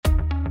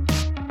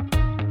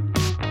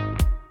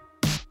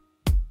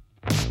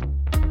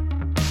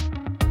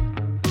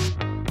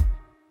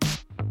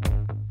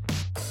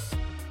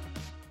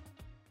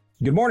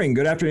Good morning,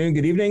 good afternoon,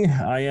 good evening.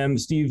 I am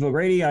Steve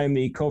O'Grady. I am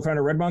the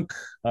co-founder of RedMonk.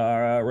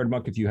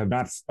 RedMonk, if you have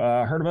not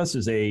heard of us,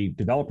 is a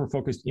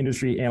developer-focused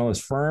industry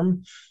analyst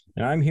firm.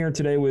 And I'm here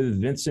today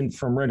with Vincent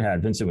from Red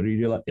Hat. Vincent, would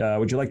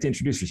you like to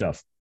introduce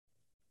yourself?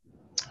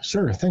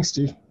 Sure. Thanks,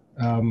 Steve.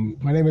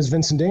 My name is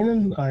Vincent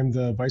Danen. I'm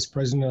the Vice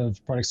President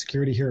of Product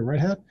Security here at Red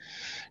Hat,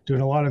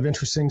 doing a lot of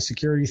interesting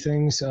security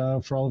things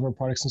for all of our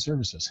products and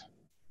services.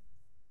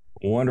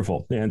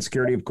 Wonderful. And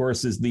security, of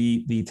course, is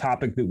the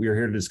topic that we are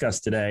here to discuss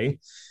today.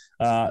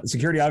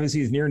 Security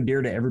obviously is near and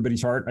dear to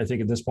everybody's heart. I think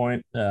at this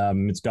point,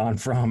 it's gone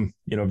from,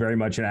 very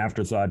much an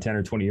afterthought 10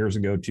 or 20 years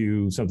ago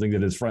to something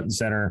that is front and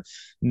center,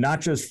 not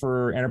just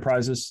for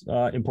enterprises,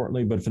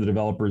 importantly, but for the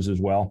developers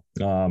as well.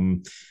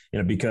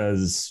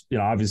 Because,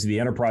 obviously the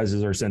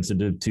enterprises are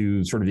sensitive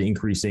to sort of the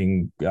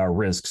increasing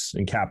risks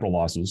and capital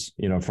losses,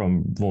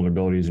 from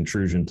vulnerabilities,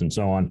 intrusions, and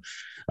so on.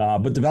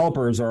 But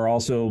developers are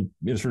also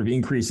sort of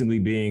increasingly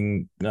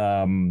being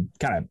kind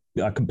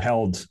of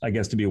compelled, I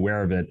guess, to be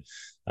aware of it.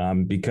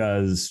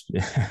 Because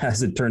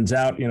as it turns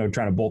out,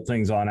 trying to bolt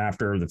things on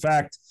after the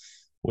fact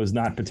was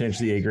not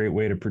potentially a great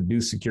way to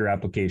produce secure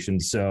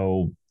applications.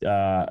 So,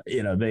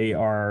 they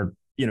are,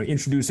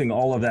 introducing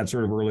all of that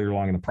sort of earlier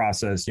along in the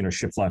process,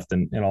 shift left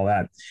and all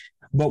that.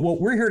 But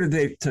what we're here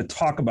today to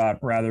talk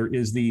about rather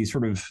is the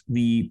sort of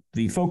the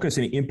focus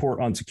and import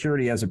on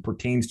security as it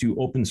pertains to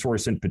open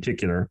source in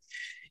particular.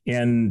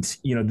 And,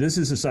 this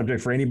is a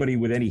subject for anybody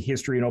with any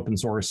history in open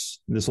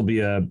source. This will be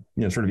a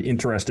sort of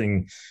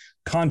interesting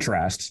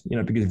contrast,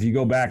 because if you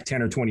go back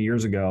 10 or 20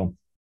 years ago,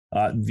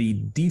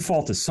 the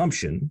default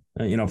assumption,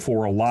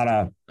 for a lot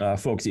of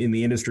folks in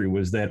the industry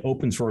was that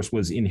open source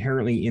was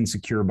inherently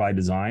insecure by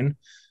design.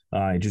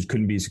 It just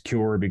couldn't be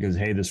secure because,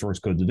 hey, the source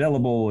code's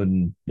available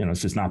and,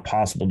 it's just not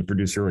possible to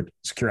produce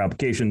secure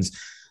applications.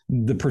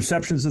 The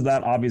perceptions of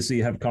that obviously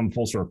have come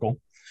full circle.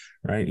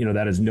 Right.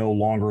 That is no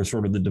longer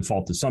sort of the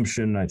default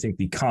assumption. I think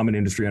the common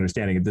industry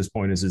understanding at this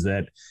point is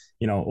that,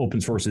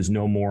 open source is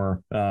no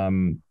more,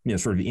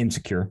 sort of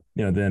insecure,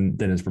 than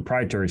its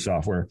proprietary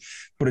software.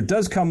 But it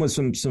does come with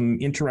some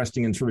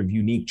interesting and sort of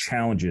unique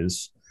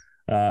challenges,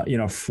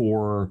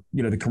 for,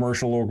 the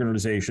commercial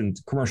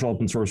organizations, commercial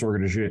open source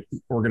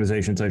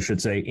organizations, I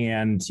should say,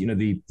 and,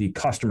 the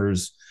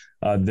customers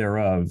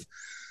thereof.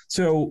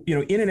 So,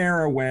 in an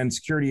era when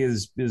security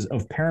is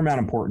of paramount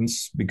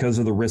importance because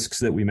of the risks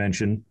that we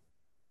mentioned,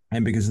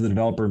 and because of the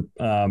developer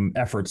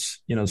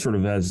efforts, sort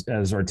of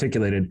as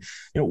articulated,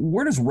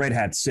 where does Red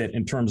Hat sit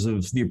in terms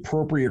of the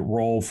appropriate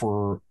role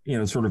for,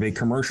 sort of a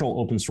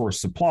commercial open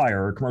source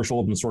supplier, a commercial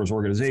open source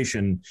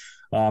organization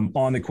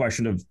on the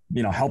question of,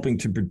 helping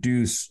to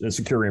produce a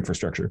secure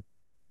infrastructure?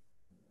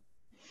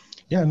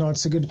 Yeah, no,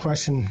 it's a good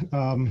question.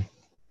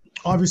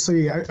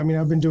 Obviously,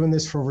 I've been doing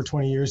this for over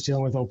 20 years,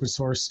 dealing with open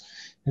source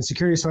and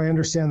security, so I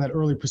understand that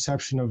early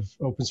perception of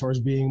open source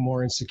being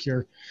more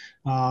insecure.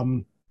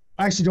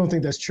 I actually don't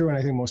think that's true, and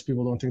I think most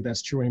people don't think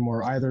that's true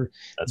anymore either.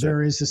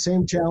 There is the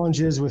same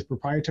challenges with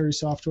proprietary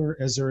software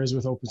as there is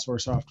with open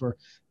source software.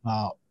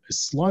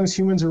 As long as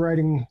humans are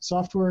writing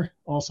software,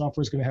 all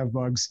software is going to have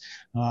bugs,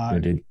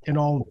 and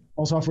all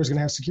software is going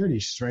to have security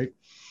issues, right?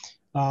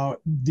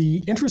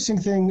 The interesting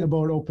thing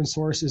about open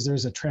source is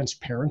there's a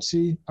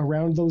transparency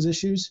around those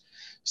issues.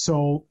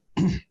 So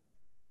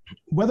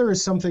whether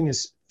something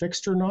is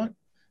fixed or not,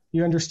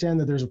 you understand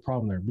that there's a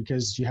problem there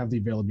because you have the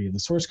availability of the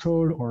source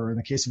code, or in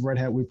the case of Red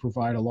Hat, we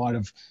provide a lot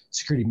of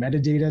security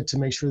metadata to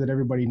make sure that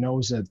everybody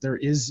knows that there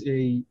is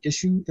a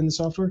issue in the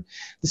software.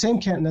 The same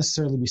can't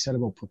necessarily be said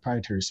about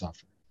proprietary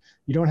software.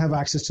 You don't have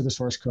access to the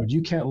source code.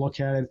 You can't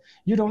look at it.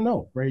 You don't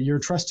know, right? You're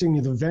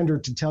trusting the vendor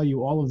to tell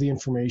you all of the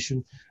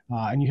information,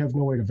 and you have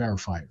no way to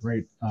verify it,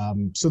 right?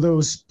 So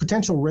those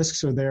potential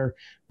risks are there,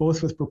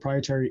 both with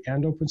proprietary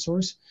and open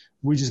source.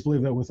 We just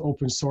believe that with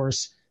open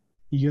source,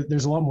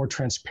 there's a lot more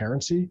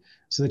transparency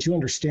so that you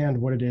understand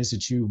what it is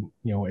that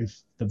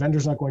if the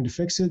vendor's not going to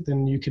fix it,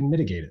 then you can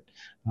mitigate it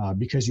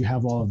because you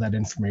have all of that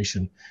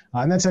information.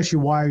 And that's actually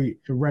why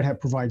Red Hat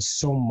provides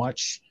so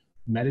much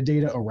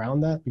metadata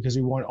around that, because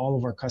we want all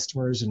of our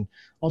customers, and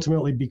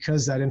ultimately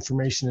because that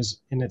information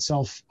is in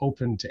itself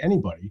open to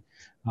anybody,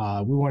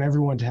 we want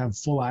everyone to have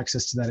full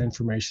access to that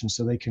information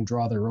so they can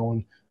draw their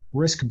own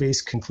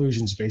risk-based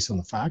conclusions based on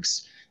the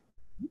facts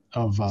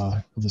of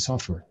the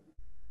software.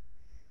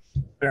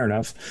 Fair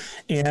enough.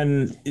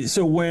 And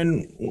so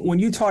when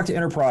you talk to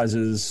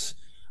enterprises,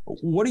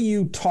 what do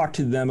you talk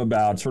to them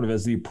about sort of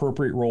as the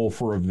appropriate role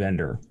for a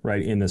vendor,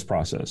 right, in this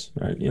process,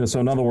 right? So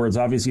in other words,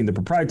 obviously in the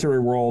proprietary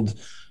world,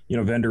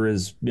 vendor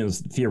is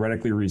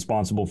theoretically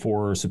responsible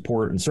for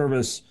support and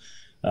service,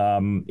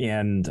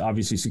 and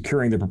obviously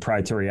securing the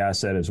proprietary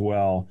asset as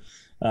well.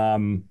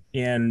 And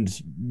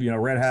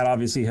Red Hat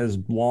obviously has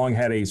long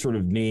had a sort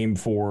of name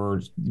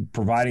for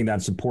providing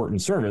that support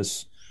and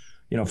service,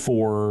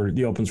 for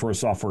the open source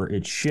software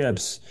it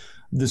ships.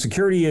 The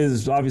security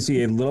is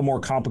obviously a little more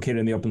complicated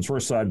in the open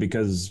source side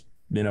because,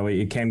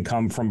 it can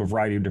come from a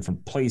variety of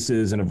different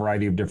places and a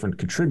variety of different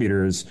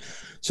contributors.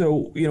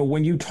 So,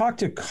 when you talk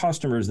to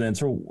customers then,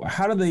 so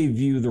how do they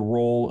view the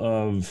role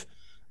of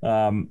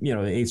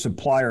a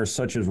supplier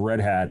such as Red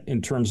Hat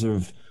in terms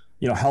of,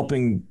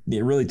 helping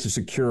really to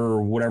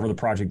secure whatever the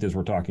project is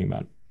we're talking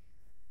about?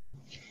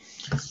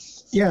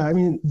 Yeah, I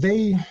mean,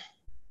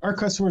 our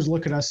customers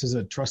look at us as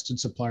a trusted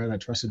supplier,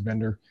 that trusted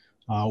vendor.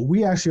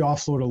 We actually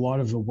offload a lot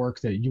of the work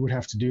that you would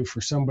have to do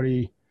for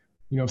somebody,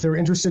 if they're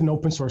interested in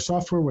open source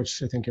software,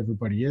 which I think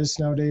everybody is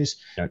nowadays,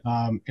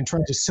 and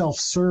trying to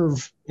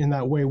self-serve in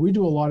that way. We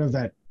do a lot of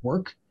that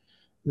work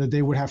that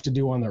they would have to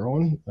do on their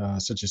own,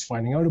 such as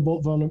finding out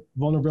about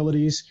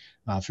vulnerabilities,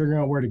 figuring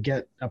out where to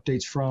get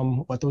updates from,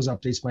 what those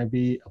updates might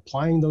be,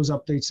 applying those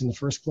updates in the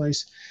first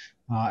place.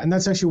 And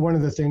that's actually one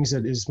of the things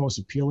that is most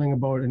appealing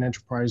about an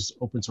enterprise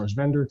open source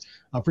vendor,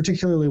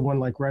 particularly one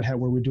like Red Hat,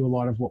 where we do a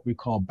lot of what we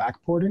call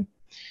backporting.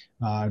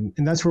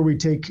 And that's where we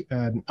take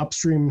an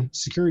upstream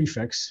security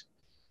fix,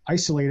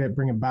 isolate it,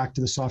 bring it back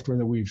to the software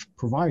that we've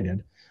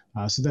provided,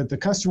 so that the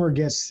customer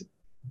gets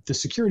the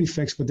security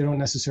fix, but they don't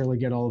necessarily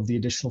get all of the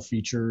additional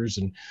features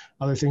and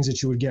other things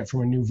that you would get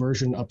from a new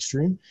version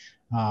upstream.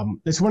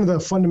 It's one of the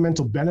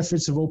fundamental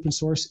benefits of open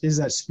source is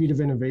that speed of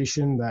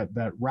innovation,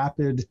 that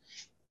rapid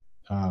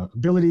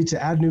ability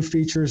to add new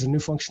features and new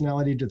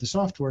functionality to the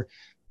software.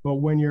 But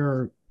when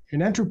you're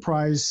an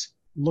enterprise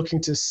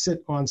looking to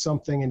sit on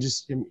something and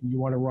you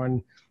want to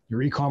run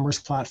your e-commerce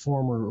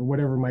platform or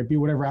whatever it might be,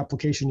 whatever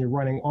application you're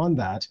running on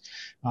that,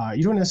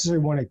 you don't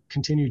necessarily want to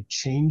continue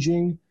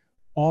changing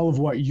all of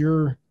what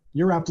your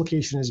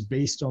application is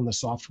based on the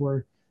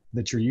software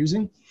that you're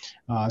using.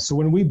 So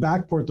when we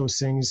backport those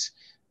things,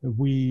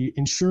 we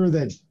ensure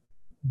that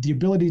the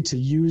ability to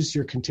use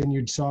your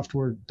continued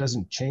software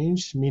doesn't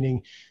change,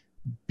 meaning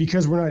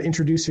because we're not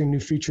introducing new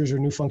features or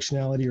new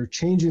functionality or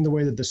changing the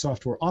way that the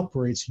software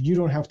operates, you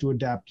don't have to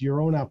adapt your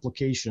own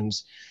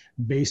applications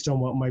based on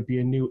what might be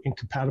a new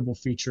incompatible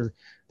feature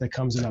that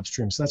comes in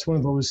upstream. So that's one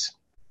of those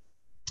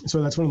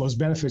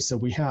benefits that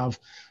we have.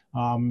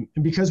 And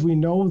because we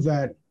know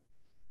that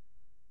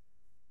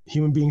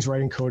human beings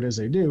writing code as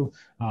they do,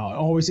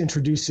 always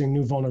introducing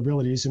new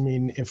vulnerabilities. I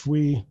mean,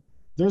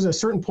 there's a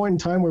certain point in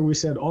time where we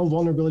said all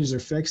vulnerabilities are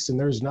fixed and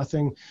there's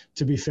nothing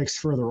to be fixed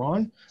further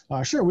on.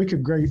 Sure, we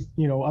could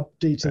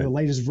update to the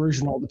latest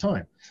version all the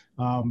time.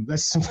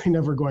 That's simply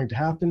never going to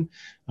happen.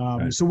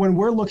 So when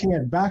we're looking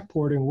at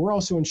backporting, we're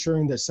also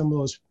ensuring that some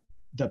of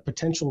that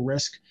potential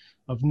risk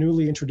of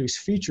newly introduced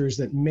features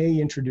that may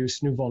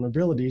introduce new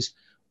vulnerabilities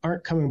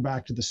aren't coming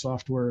back to the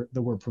software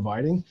that we're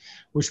providing,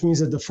 which means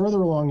that the further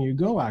along you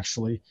go,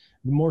 actually,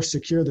 the more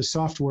secure the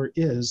software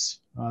is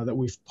that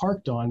we've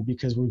parked on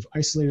because we've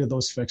isolated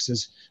those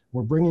fixes.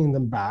 We're bringing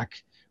them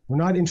back. We're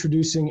not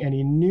introducing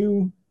any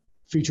new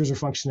features or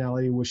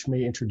functionality which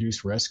may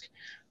introduce risk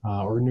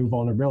or new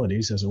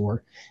vulnerabilities, as it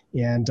were.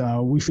 And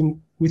we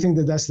think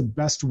that that's the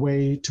best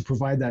way to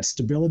provide that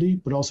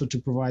stability, but also to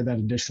provide that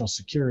additional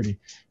security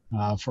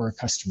for our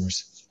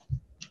customers.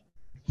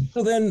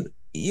 So then,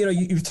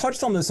 you've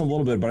touched on this a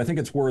little bit, but I think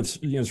it's worth,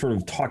 sort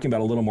of talking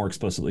about a little more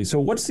explicitly. So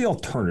what's the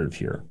alternative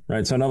here,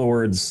 right? So in other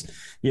words,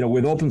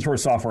 with open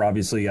source software,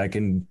 obviously I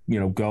can,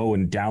 go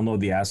and download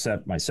the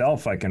asset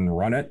myself. I can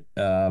run it.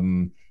 I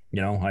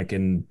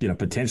can,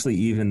 potentially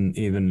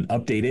even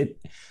update it,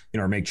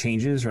 or make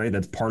changes, right?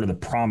 That's part of the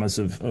promise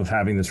of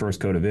having the source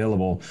code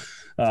available.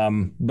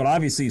 But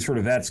obviously sort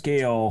of at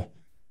scale,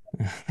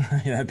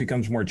 that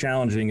becomes more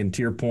challenging. And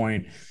to your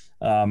point,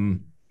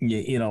 is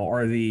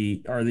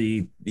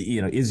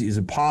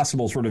it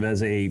possible sort of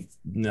as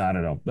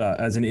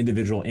as an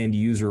individual end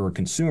user or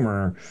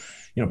consumer,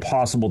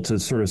 possible to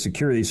sort of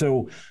secure these?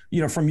 So,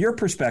 from your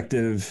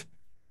perspective,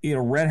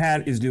 Red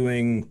Hat is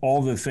doing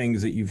all the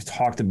things that you've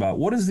talked about.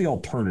 What does the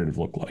alternative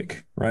look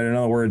like, right? In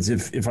other words,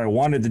 if I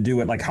wanted to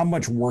do it, like how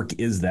much work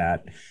is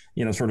that,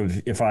 sort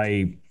of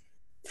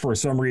for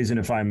some reason,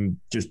 if I'm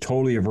just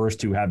totally averse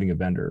to having a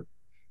vendor,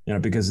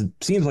 because it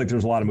seems like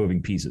there's a lot of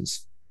moving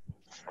pieces.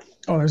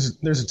 Oh,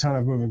 there's a ton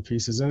of moving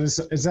pieces, and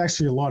it's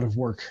actually a lot of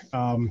work.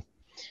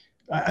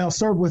 I'll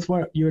start with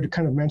what you had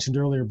kind of mentioned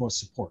earlier about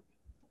support,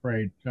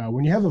 right?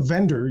 When you have a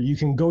vendor, you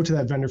can go to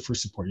that vendor for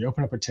support. You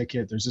open up a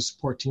ticket, there's a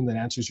support team that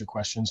answers your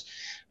questions.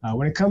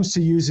 When it comes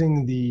to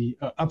using the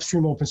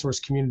upstream open source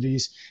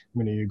communities,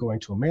 are you going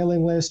to a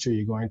mailing list? Are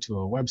you going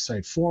to a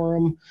website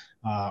forum?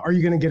 Are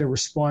you going to get a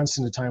response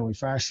in a timely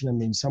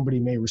fashion? Somebody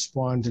may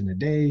respond in a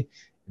day.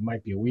 It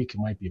might be a week, it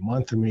might be a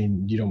month.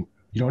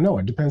 You don't know.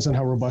 It depends on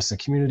how robust the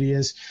community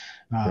is.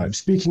 Right.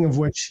 Speaking of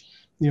which,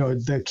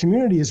 the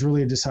community is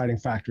really a deciding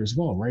factor as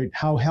well, right?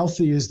 How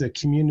healthy is the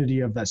community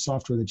of that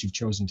software that you've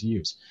chosen to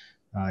use?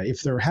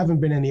 If there haven't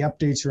been any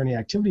updates or any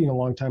activity in a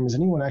long time, is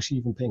anyone actually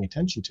even paying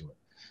attention to it?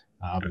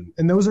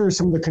 And those are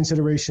some of the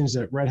considerations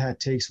that Red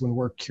Hat takes when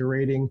we're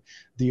curating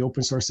the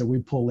open source that we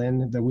pull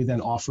in, that we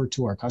then offer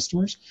to our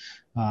customers.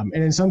 And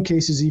in some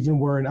cases, even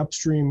where an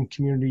upstream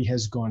community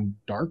has gone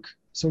dark,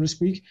 so to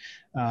speak,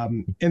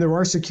 and there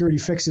are security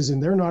fixes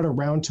and they're not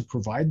around to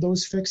provide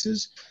those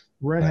fixes,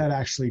 Red Hat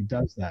actually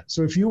does that.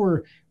 So if you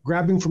were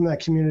grabbing from that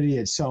community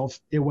itself,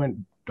 it went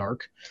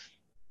dark,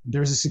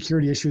 there's a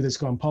security issue that's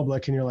gone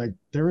public, and you're like,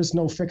 there is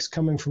no fix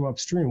coming from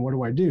upstream. What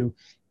do I do?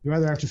 You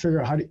either have to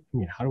figure out how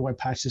do I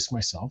patch this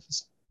myself?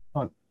 It's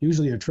not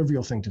usually a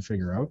trivial thing to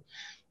figure out.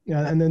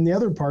 And then the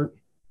other part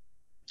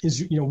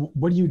is,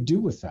 what do you do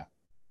with that,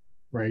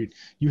 right?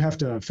 You have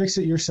to fix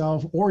it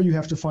yourself, or you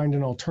have to find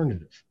an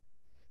alternative.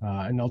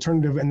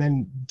 And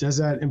then does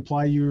that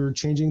imply you're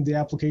changing the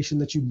application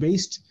that you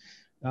based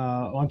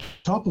on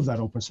top of that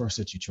open source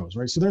that you chose,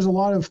 right? So there's a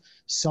lot of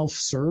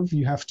self-serve.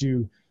 You have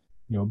to,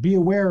 be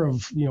aware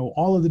of,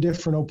 all of the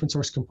different open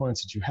source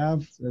components that you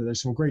have.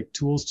 There's some great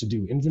tools to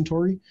do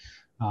inventory,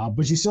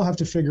 but you still have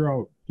to figure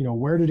out,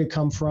 where did it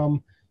come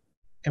from?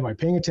 Am I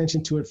paying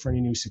attention to it for any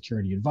new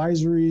security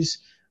advisories?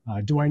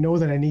 Do I know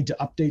that I need to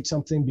update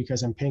something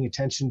because I'm paying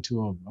attention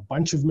to a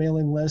bunch of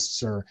mailing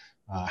lists or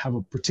have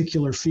a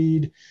particular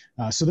feed?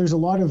 So there's a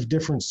lot of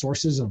different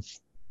sources of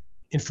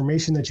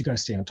information that you got to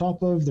stay on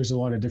top of. There's a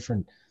lot of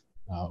different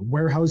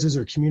warehouses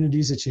or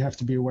communities that you have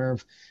to be aware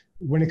of.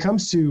 When it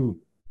comes to,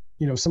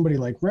 somebody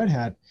like Red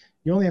Hat,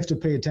 you only have to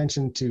pay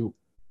attention to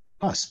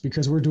us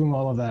because we're doing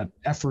all of that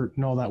effort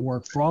and all that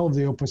work for all of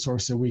the open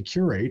source that we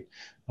curate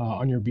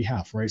on your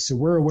behalf, right? So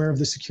we're aware of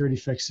the security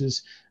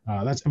fixes.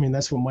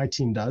 That's what my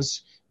team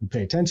does. We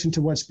pay attention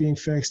to what's being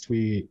fixed.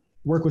 We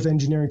work with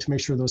engineering to make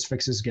sure those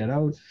fixes get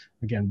out,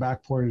 again,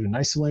 backported and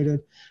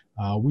isolated.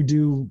 We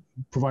do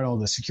provide all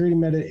the security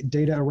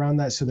metadata around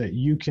that so that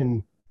you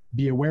can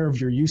be aware of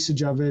your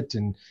usage of it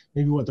and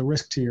maybe what the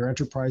risk to your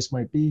enterprise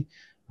might be.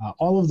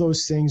 All of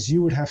those things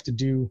you would have to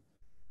do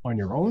on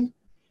your own.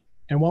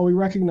 And while we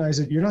recognize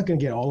that you're not going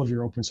to get all of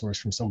your open source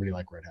from somebody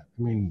like Red Hat.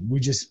 I mean,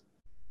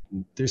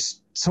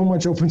 there's so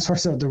much open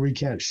source out there, we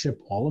can't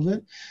ship all of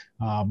it.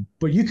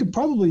 But you could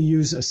probably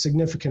use a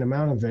significant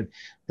amount of it.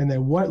 And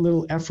then what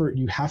little effort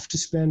you have to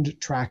spend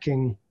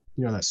tracking,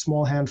 that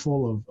small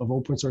handful of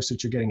open source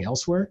that you're getting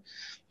elsewhere,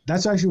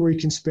 that's actually where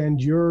you can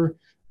spend your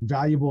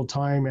valuable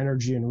time,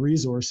 energy, and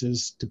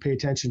resources to pay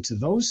attention to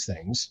those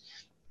things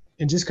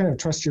and just kind of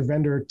trust your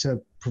vendor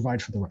to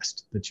provide for the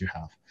rest that you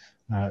have.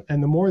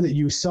 And the more that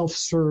you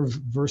self-serve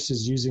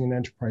versus using an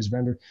enterprise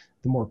vendor,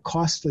 the more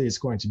costly it's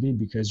going to be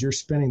because you're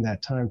spending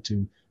that time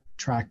to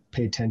track,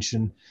 pay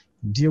attention,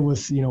 deal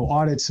with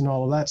audits and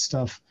all of that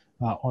stuff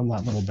on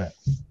that little bit.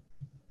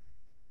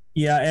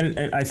 Yeah,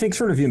 and I think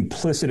sort of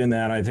implicit in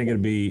that, I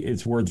think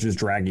it's worth just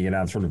dragging it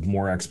out sort of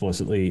more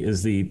explicitly,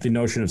 is the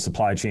notion of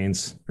supply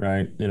chains,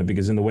 right?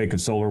 Because in the wake of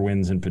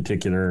SolarWinds in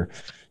particular,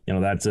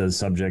 that's a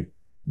subject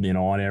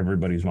on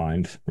everybody's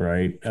mind,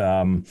 right?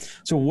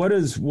 So what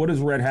is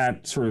Red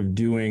Hat sort of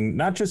doing,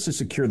 not just to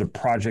secure the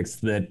projects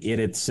that it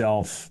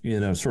itself,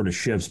 sort of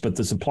ships, but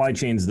the supply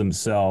chains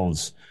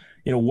themselves?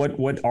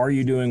 What are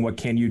you doing? What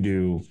can you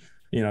do,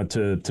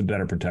 to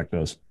better protect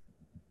those?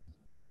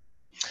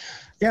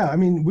 Yeah, I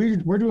mean,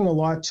 we're doing a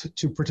lot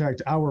to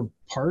protect our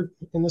part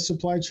in the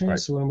supply chain. Right.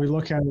 So when we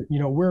look at it,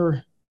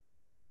 we're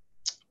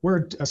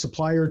a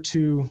supplier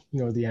to,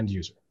 the end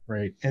user.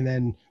 Right. And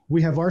then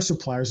we have our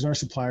suppliers, and our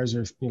suppliers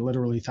are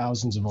literally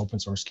thousands of open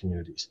source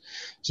communities.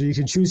 So you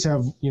can choose to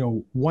have,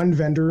 one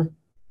vendor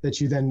that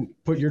you then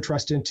put your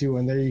trust into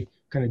and they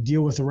kind of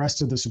deal with the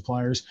rest of the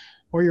suppliers,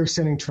 or you're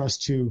extending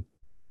trust to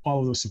all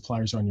of those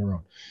suppliers on your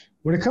own.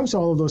 When it comes to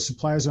all of those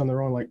suppliers on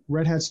their own, like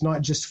Red Hat's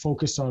not just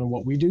focused on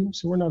what we do.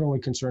 So we're not only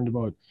concerned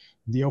about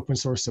the open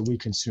source that we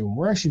consume,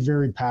 we're actually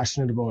very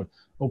passionate about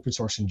open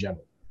source in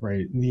general,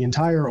 right? The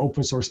entire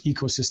open source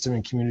ecosystem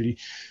and community.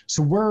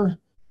 So we're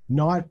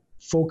not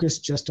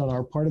focused just on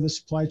our part of the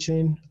supply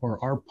chain or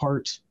our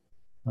part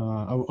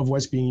of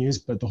what's being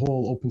used, but the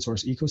whole open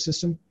source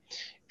ecosystem.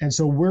 And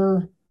so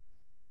we're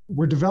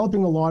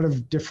developing a lot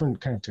of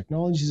different kind of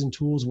technologies and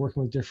tools,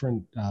 working with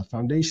different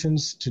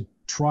foundations to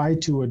try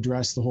to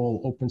address the whole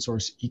open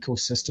source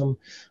ecosystem,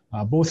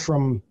 both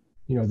from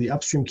the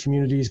upstream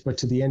communities, but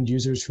to the end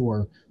users who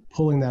are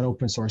pulling that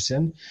open source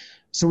in.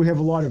 So we have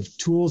a lot of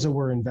tools that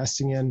we're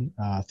investing in,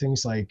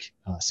 things like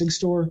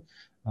SigStore.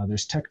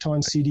 There's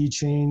Tecton CD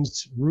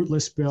chains,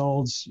 rootless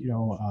builds, in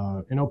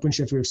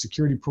OpenShift we have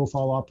security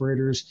profile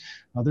operators.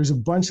 There's a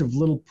bunch of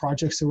little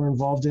projects that we're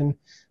involved in.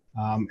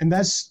 And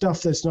that's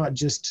stuff that's not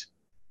just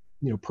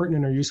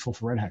pertinent or useful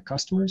for Red Hat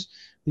customers.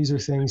 These are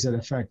things that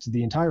affect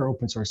the entire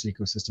open source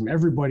ecosystem.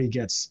 Everybody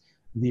gets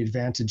the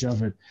advantage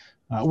of it.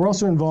 We're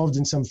also involved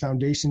in some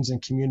foundations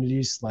and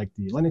communities like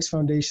the Linux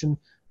Foundation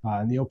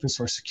and the Open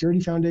Source Security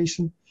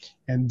Foundation.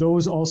 And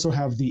those also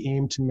have the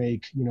aim to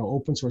make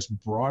open source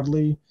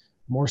broadly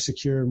more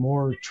secure,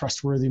 more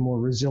trustworthy, more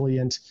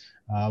resilient,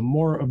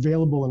 more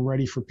available and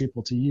ready for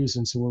people to use.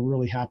 And so we're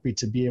really happy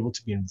to be able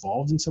to be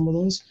involved in some of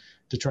those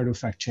to try to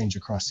affect change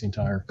across the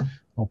entire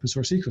open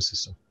source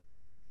ecosystem.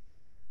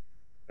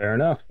 Fair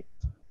enough.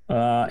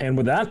 And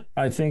with that,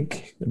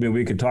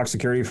 we could talk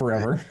security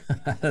forever,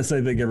 as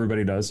I think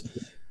everybody does.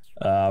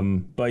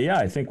 But yeah,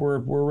 I think we're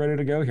ready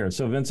to go here.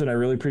 So Vincent, I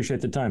really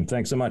appreciate the time.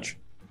 Thanks so much.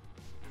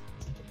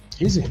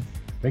 Easy.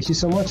 Thank you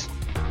so much.